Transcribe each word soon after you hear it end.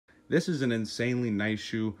This is an insanely nice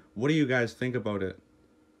shoe. What do you guys think about it?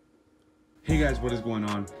 Hey guys, what is going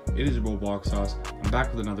on? It is your boy wauce. I'm back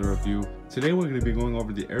with another review. Today we're going to be going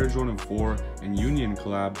over the Air Jordan 4 and Union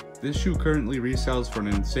collab. This shoe currently resells for an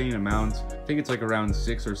insane amount. I think it's like around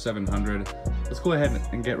 $600 or $700. Let's go ahead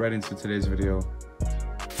and get right into today's video.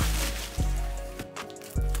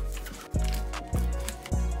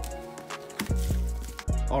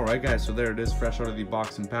 Alright guys, so there it is, fresh out of the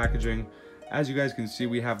box and packaging. As you guys can see,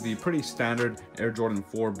 we have the pretty standard Air Jordan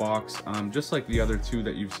 4 box, just like the other two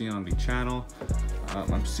that you've seen on the channel.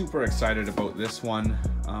 I'm super excited about this one.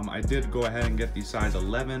 I did go ahead and get the size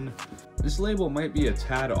 11. This label might be a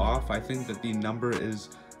tad off. I think that the number is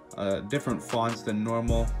different fonts than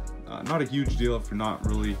normal. Not a huge deal if you're not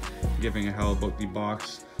really giving a hell about the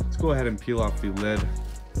box. Let's go ahead and peel off the lid.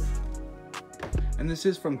 And this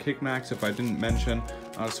is from KickMax, if I didn't mention.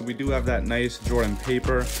 So we do have that nice Jordan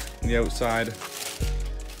paper on the outside.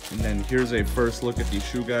 And then here's a first look at the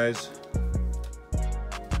shoe, guys.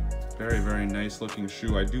 Very, very nice looking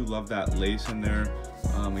shoe. I do love that lace in there.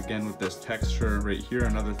 Again, with this texture right here,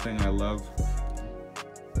 another thing I love.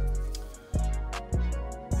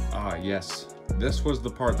 Ah, yes. This was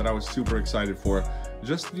the part that I was super excited for.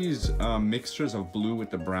 Just these mixtures of blue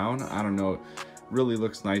with the brown, I don't know, really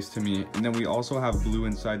looks nice to me. And then we also have blue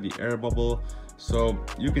inside the air bubble. So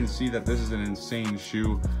you can see that this is an insane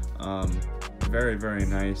shoe. Very, very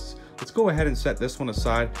nice. Let's go ahead and set this one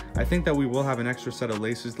aside. I think that we will have an extra set of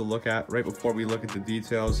laces to look at right before we look at the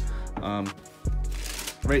details.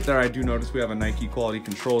 Right there, I do notice we have a Nike quality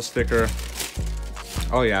control sticker.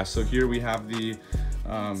 Oh yeah, so here we have the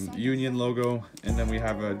Union logo, and then we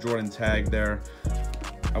have a Jordan tag there.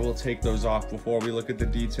 I will take those off before we look at the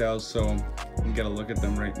details, so we can get a look at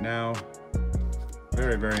them right now.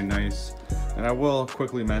 Very, very nice. And I will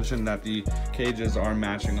quickly mention that the cages are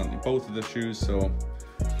matching on both of the shoes, so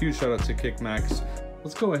huge shout out to KickMax.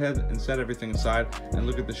 Let's go ahead and set everything aside and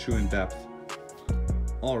look at the shoe in depth.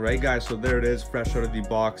 Alright guys, so there it is, fresh out of the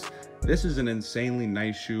box. This is an insanely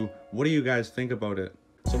nice shoe. What do you guys think about it?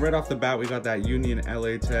 So right off the bat, we got that Union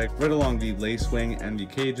LA tag right along the lace wing and the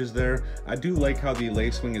cages there. I do like how the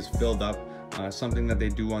lace wing is filled up, something that they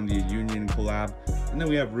do on the Union collab. And then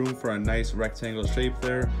we have room for a nice rectangle shape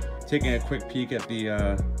there. Taking a quick peek at the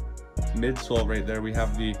midsole right there, we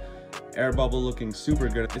have the air bubble looking super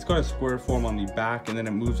good. It's got a square form on the back, and then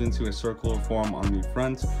it moves into a circular form on the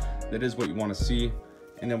front. That is what you want to see.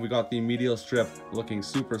 And then we got the medial strip looking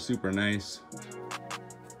super, super nice.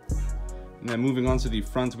 And then moving on to the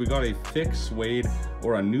front, we got a thick suede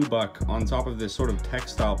or a nubuck on top of this sort of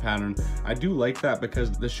textile pattern. I do like that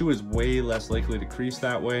because the shoe is way less likely to crease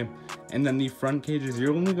that way. And then the front cages,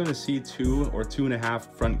 you're only going to see 2 or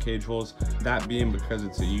 2.5 front cage holes, that being because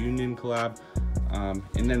it's a Union collab.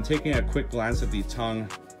 And then taking a quick glance at the tongue,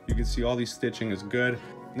 you can see all the stitching is good.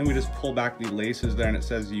 And then we just pull back the laces there and it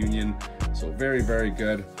says Union. So very, very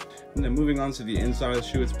good. And then moving on to the inside of the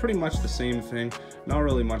shoe, it's pretty much the same thing, not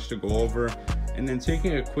really much to go over. And then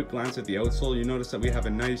taking a quick glance at the outsole, you notice that we have a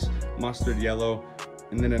nice mustard yellow,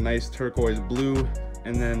 and then a nice turquoise blue,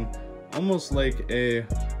 and then almost like a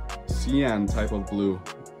cyan type of blue.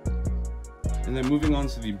 And then moving on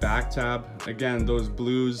to the back tab, again, those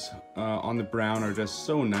blues on the brown are just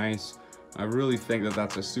so nice. I really think that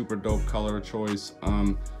that's a super dope color choice.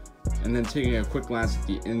 And then taking a quick glance at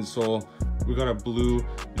the insole, we got a blue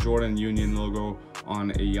Jordan Union logo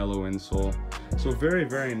on a yellow insole. So very,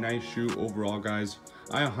 very nice shoe overall, guys.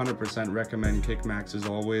 I 100% recommend KickMax as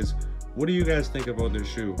always. What do you guys think about this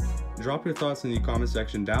shoe? Drop your thoughts in the comment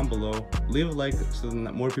section down below. Leave a like so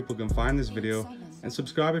that more people can find this video, and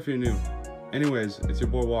subscribe if you're new. Anyways, it's your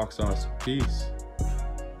boy wauce. Peace.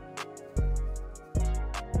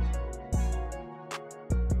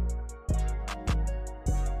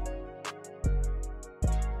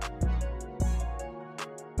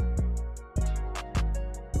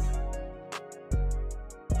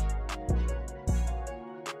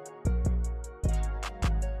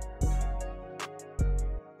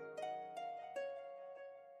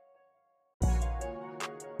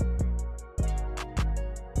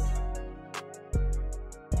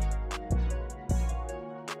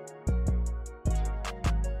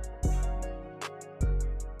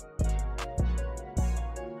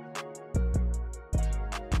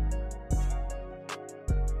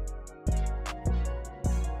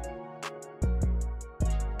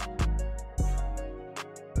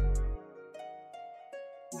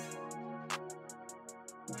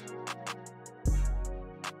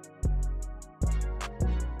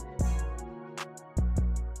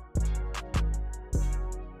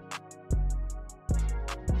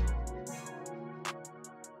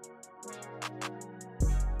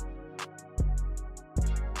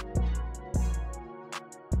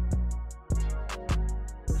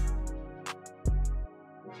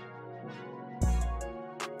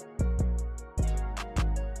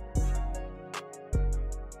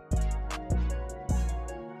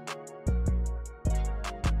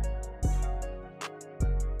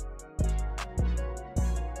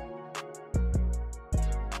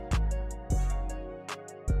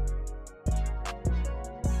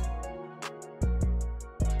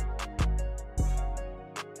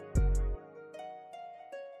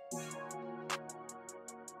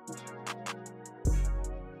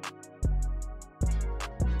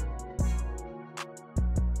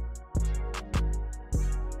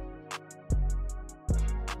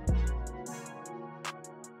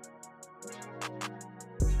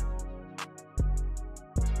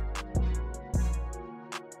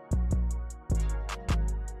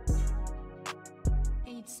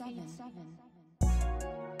 7